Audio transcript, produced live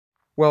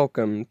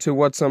Welcome to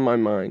What's on My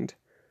Mind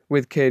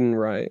with Caden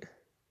Wright.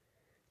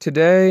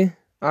 Today,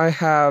 I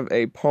have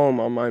a poem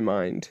on my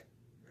mind.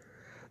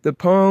 The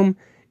poem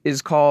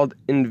is called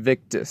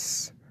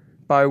Invictus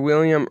by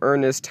William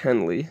Ernest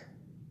Henley.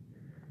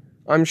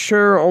 I'm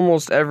sure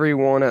almost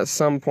everyone at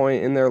some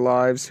point in their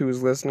lives who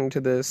is listening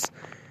to this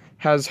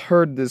has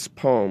heard this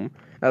poem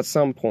at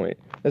some point,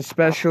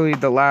 especially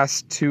the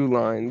last two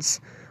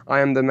lines. I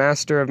am the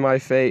master of my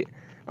fate.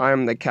 I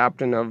am the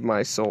captain of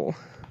my soul.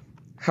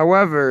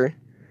 However,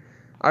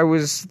 I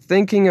was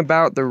thinking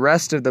about the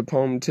rest of the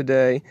poem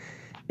today,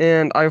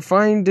 and I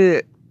find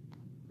it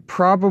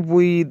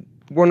probably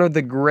one of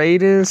the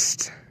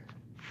greatest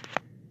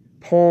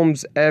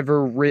poems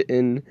ever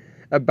written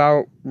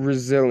about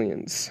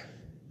resilience.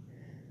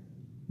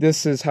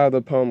 This is how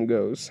the poem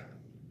goes.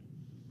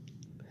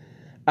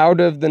 Out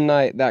of the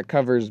night that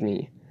covers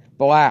me,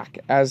 black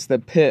as the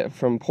pit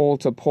from pole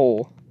to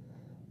pole,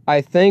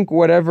 I thank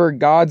whatever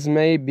gods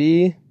may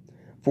be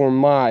for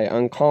my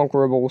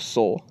unconquerable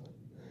soul.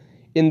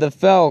 In the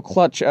fell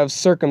clutch of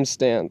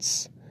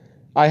circumstance,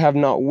 I have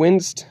not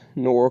winced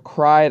nor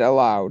cried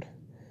aloud.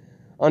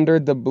 Under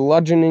the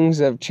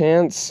bludgeonings of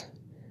chance,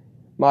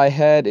 my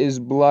head is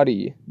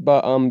bloody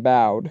but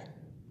unbowed.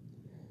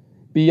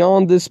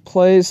 Beyond this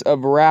place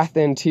of wrath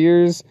and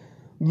tears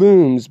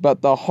looms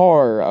but the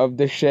horror of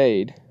the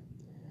shade,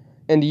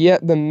 and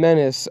yet the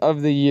menace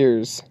of the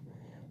years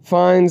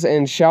finds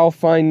and shall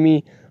find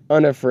me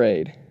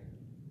unafraid.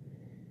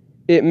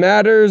 It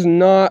matters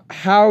not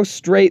how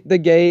strait the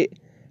gate,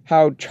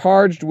 how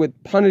charged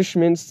with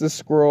punishments the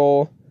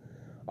scroll.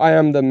 I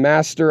am the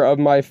master of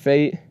my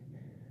fate.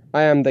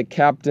 I am the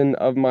captain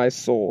of my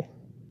soul.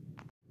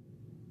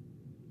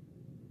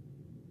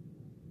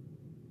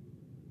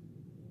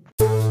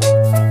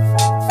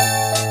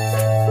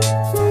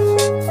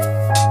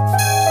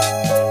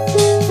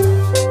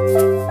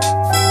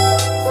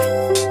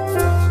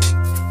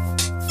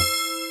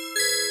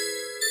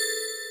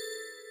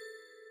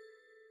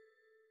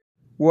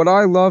 What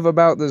I love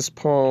about this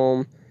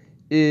poem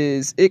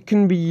is it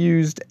can be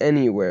used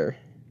anywhere.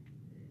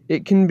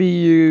 It can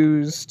be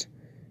used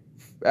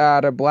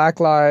at a Black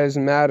Lives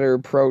Matter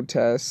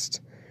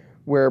protest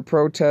where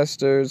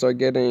protesters are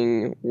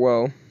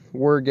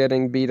were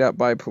getting beat up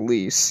by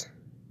police.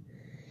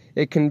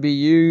 It can be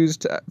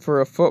used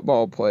for a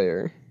football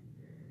player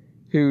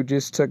who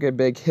just took a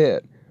big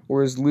hit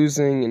or is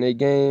losing in a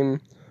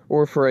game,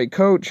 or for a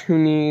coach who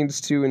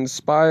needs to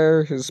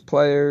inspire his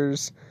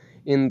players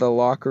in the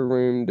locker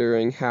room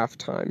during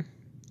halftime.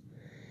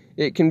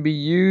 It can be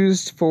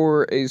used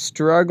for a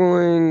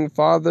struggling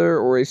father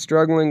or a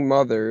struggling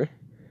mother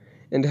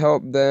and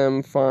help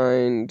them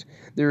find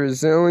the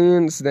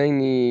resilience they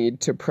need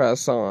to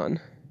press on.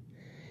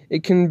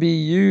 It can be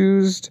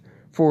used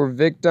for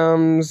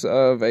victims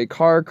of a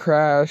car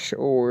crash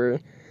or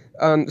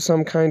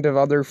some kind of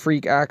other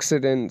freak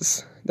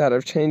accidents that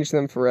have changed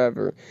them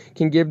forever,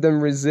 can give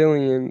them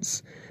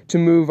resilience to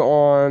move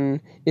on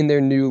in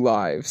their new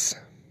lives.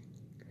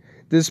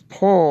 This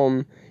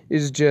poem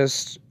is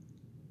just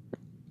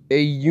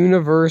a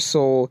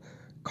universal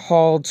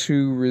call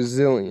to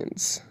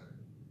resilience.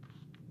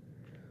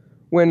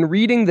 When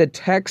reading the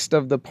text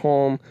of the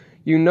poem,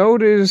 you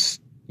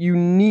notice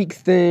unique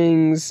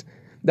things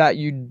that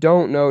you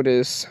don't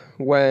notice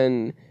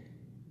when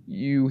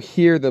you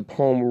hear the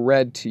poem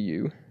read to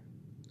you.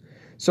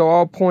 So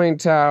I'll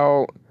point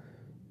out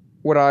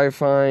what I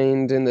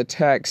find in the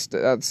text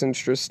that's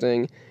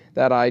interesting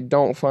that I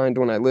don't find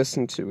when I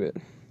listen to it.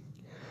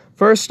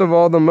 First of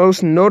all, the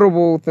most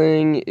noticeable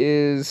thing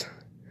is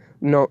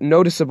the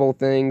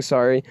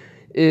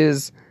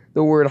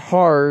word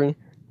horror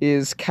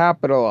is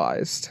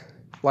capitalized,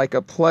 like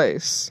a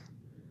place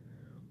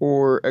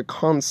or a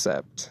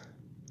concept.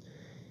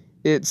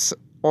 It's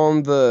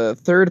on the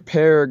third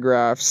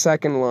paragraph,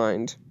 second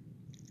line.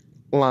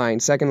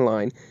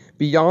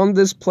 Beyond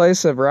this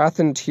place of wrath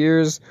and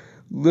tears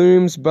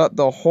looms but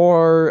the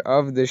horror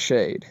of the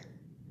shade.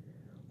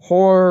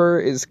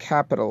 Horror is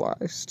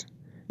capitalized.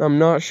 I'm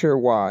not sure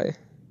why.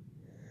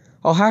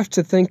 I'll have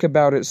to think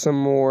about it some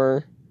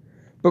more,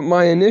 but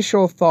my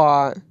initial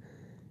thought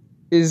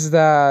is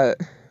that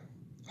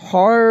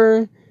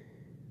horror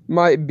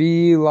might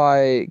be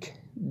like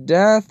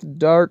death,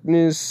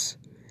 darkness,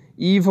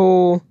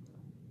 evil,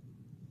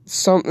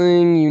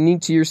 something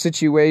unique to your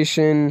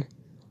situation,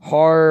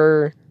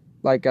 horror,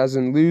 like as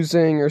in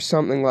losing or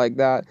something like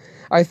that.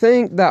 I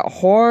think that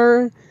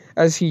horror,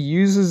 as he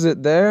uses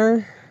it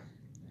there,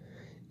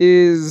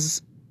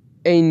 is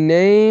a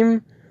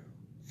name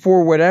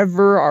for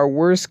whatever our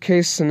worst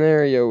case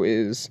scenario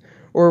is,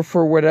 or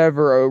for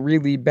whatever a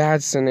really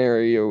bad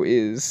scenario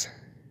is.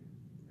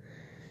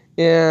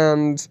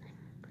 And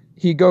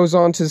he goes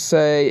on to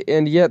say,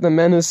 and yet the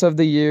menace of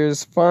the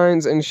years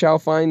finds and shall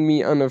find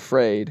me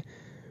unafraid,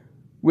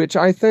 which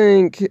I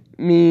think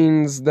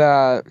means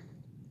that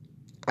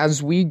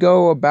as we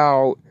go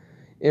about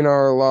in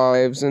our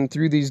lives and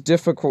through these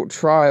difficult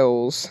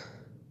trials,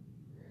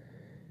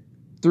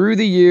 through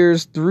the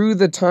years, through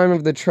the time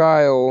of the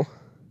trial,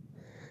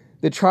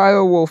 the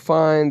trial will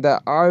find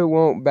that I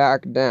won't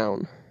back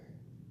down.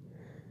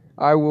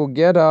 I will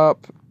get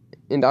up,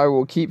 and I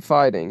will keep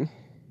fighting,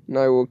 and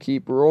I will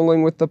keep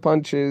rolling with the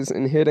punches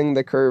and hitting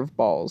the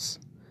curveballs.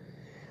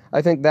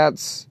 I think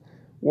that's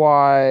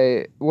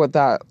what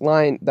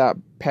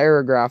that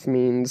paragraph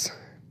means.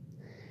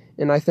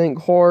 And I think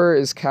horror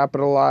is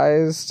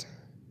capitalized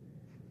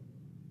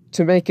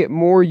to make it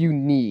more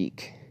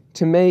unique,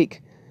 to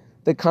make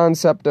the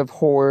concept of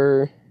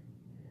horror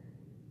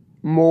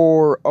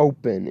more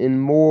open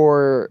and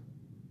more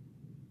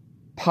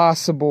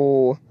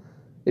possible.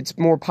 It's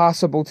more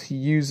possible to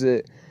use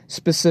it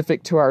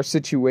specific to our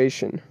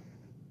situation.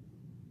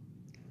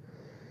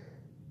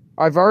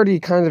 I've already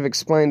kind of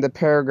explained the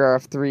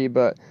paragraph 3,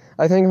 but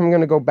I think I'm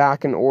going to go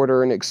back in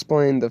order and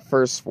explain the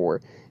first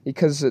 4,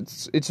 because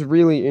it's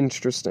really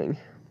interesting.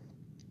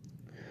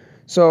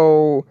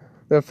 So,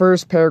 the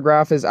first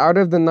paragraph is, out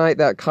of the night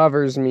that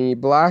covers me,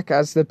 black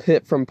as the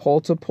pit from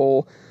pole to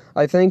pole,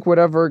 I thank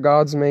whatever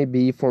gods may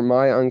be for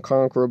my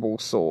unconquerable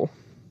soul.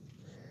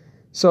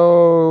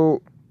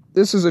 So,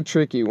 this is a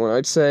tricky one.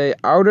 I'd say,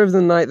 out of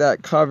the night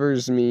that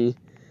covers me,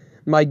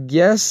 my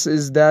guess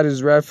is that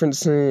is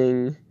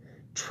referencing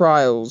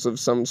trials of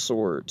some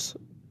sort.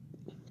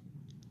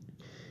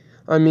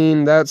 I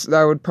mean,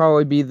 that would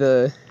probably be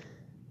the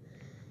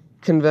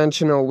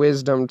conventional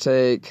wisdom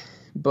take,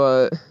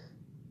 but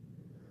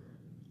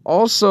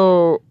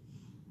also,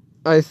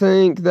 I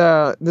think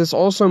that this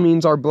also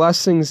means our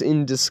blessings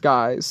in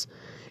disguise.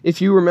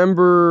 If you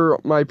remember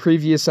my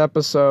previous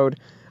episode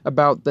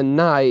about the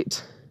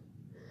night,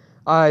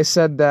 I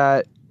said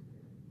that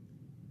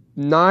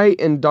night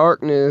and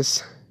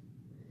darkness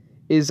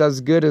is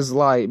as good as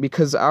light,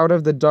 because out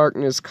of the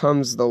darkness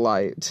comes the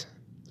light.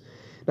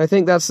 And I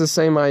think that's the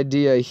same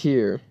idea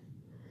here.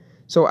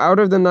 So out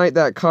of the night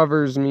that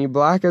covers me,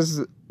 black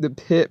as the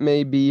pit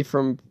may be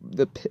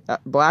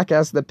black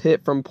as the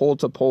pit from pole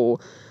to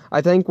pole,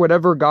 I thank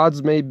whatever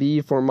gods may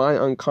be for my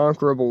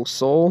unconquerable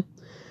soul.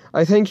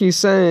 I think he's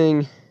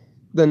saying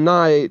the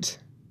night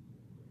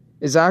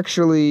is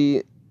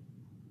actually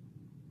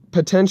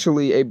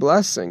potentially a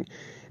blessing,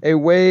 a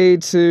way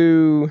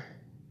to,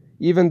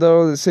 even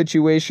though the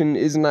situation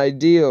isn't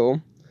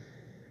ideal,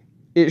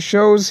 it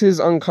shows his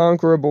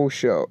unconquerable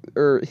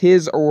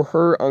his or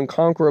her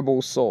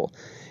unconquerable soul.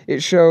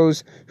 It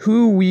shows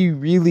who we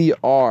really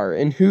are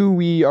and who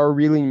we are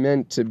really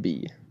meant to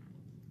be.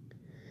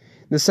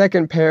 The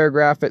second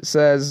paragraph, it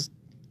says,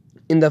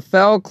 in the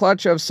fell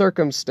clutch of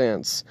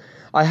circumstance,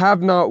 I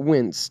have not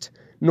winced,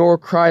 nor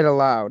cried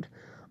aloud.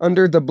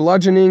 Under the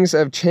bludgeonings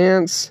of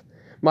chance,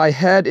 my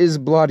head is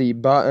bloody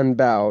but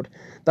unbowed.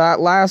 That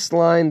last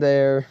line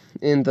there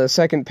in the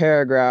second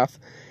paragraph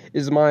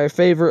is my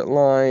favorite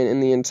line in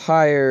the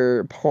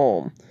entire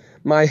poem.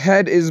 My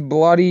head is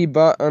bloody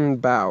but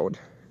unbowed.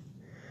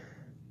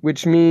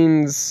 Which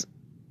means,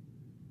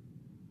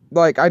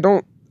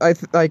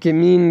 it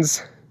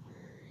means,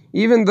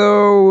 even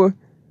though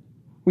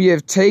we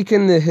have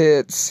taken the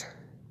hits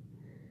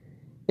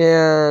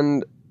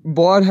and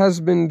blood has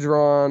been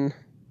drawn,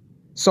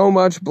 so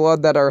much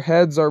blood that our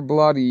heads are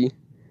bloody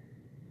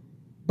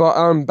but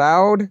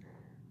unbowed,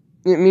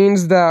 it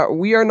means that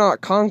we are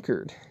not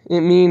conquered.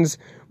 It means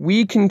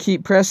we can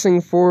keep pressing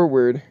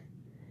forward,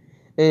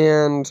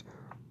 and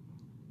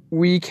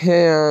we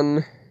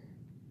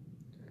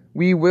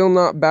will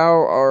not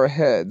bow our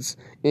heads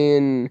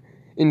in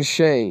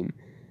shame,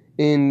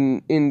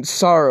 in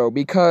sorrow,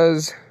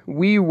 because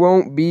we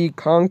won't be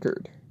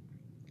conquered.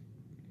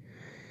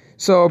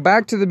 So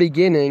back to the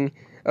beginning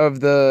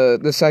of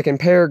the second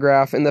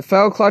paragraph, in the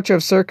fell clutch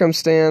of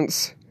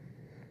circumstance,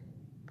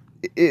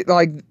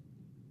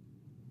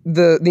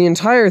 the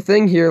entire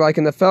thing here,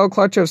 in the fell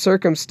clutch of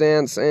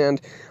circumstance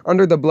and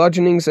under the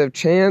bludgeonings of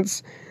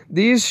chance,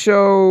 these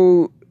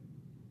show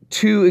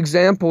two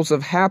examples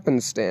of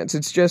happenstance.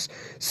 It's just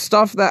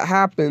stuff that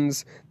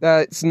happens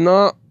that's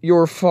not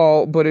your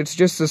fault, but it's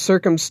just the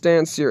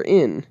circumstance you're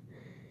in,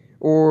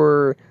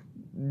 or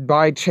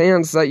by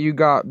chance that you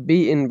got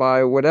beaten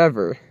by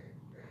whatever.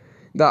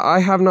 That I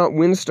have not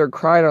winced or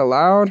cried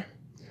aloud,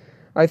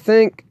 I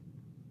think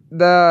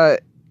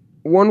that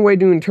one way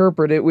to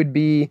interpret it would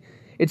be,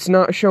 it's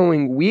not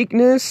showing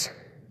weakness,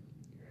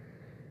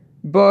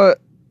 but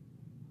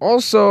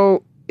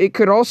also, it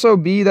could also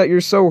be that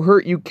you're so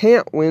hurt you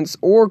can't wince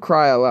or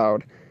cry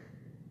aloud.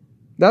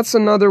 That's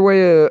another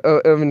way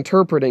of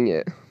interpreting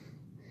it.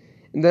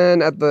 And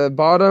then at the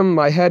bottom,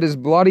 my head is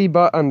bloody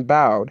but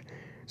unbowed.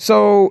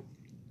 So,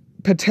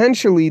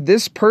 potentially,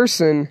 this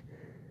person,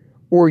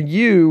 or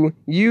you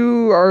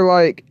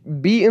are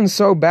beaten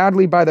so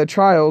badly by the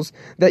trials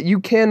that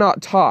you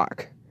cannot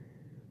talk.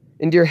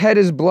 And your head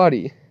is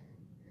bloody.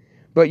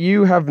 But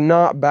you have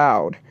not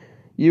bowed.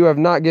 You have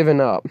not given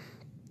up.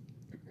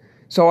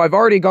 So I've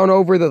already gone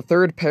over the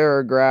third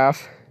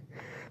paragraph,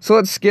 so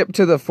let's skip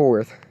to the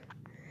fourth.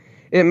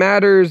 It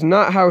matters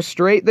not how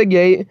straight the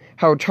gate,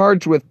 how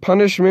charged with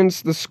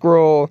punishments the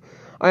scroll.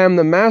 I am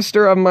the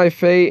master of my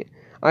fate,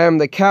 I am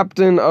the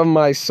captain of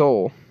my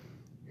soul.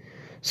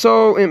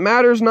 So, it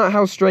matters not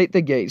how straight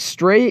the gate.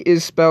 Straight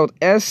is spelled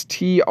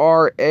S-T-R-A-I-T,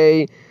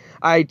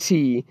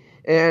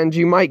 and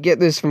you might get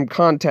this from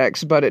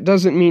context, but it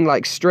doesn't mean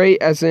like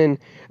straight as in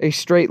a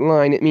straight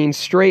line. It means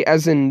straight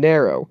as in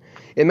narrow.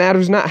 It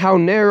matters not how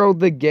narrow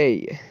the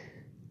gate.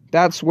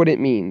 That's what it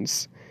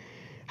means.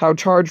 How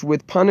charged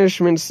with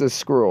punishments the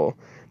scroll.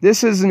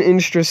 This is an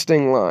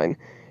interesting line,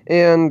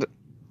 and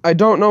I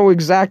don't know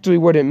exactly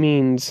what it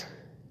means,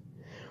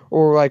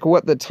 or like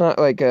what the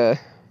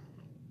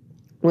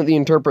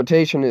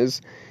interpretation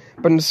is,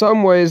 but in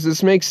some ways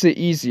this makes it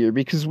easier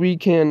because we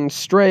can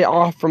stray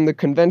off from the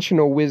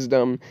conventional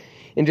wisdom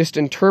and just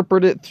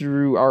interpret it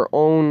through our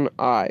own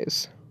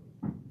eyes.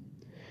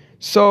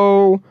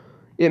 So,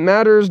 it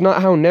matters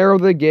not how narrow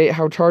the gate,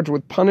 how charged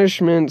with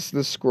punishments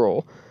the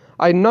scroll.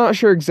 I'm not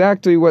sure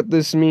exactly what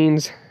this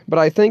means, but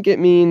I think it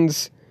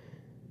means,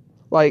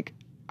 like,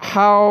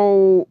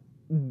 how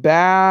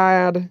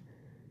bad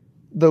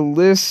the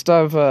list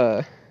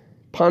of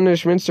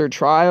punishments or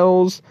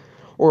trials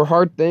or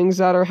hard things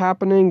that are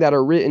happening that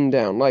are written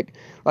down. Like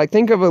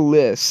think of a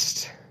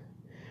list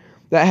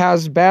that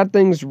has bad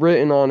things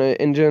written on it,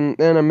 and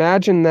then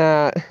imagine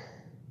that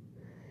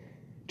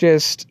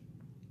just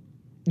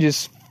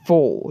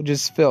full,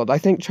 just filled. I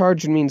think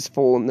charged means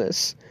full in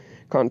this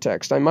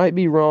context. I might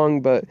be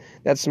wrong, but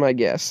that's my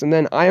guess. And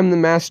then, I am the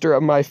master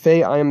of my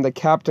fate, I am the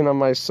captain of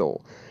my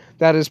soul.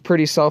 That is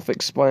pretty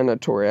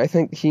self-explanatory. I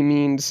think he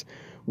means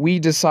we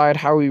decide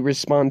how we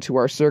respond to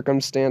our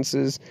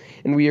circumstances,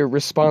 and we are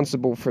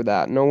responsible for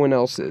that. No one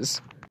else is.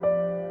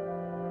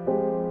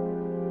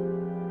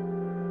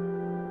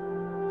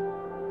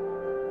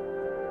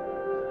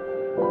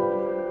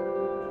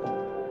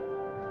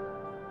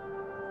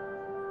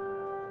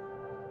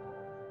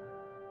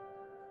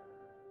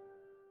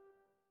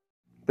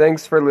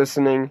 Thanks for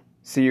listening.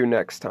 See you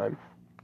next time.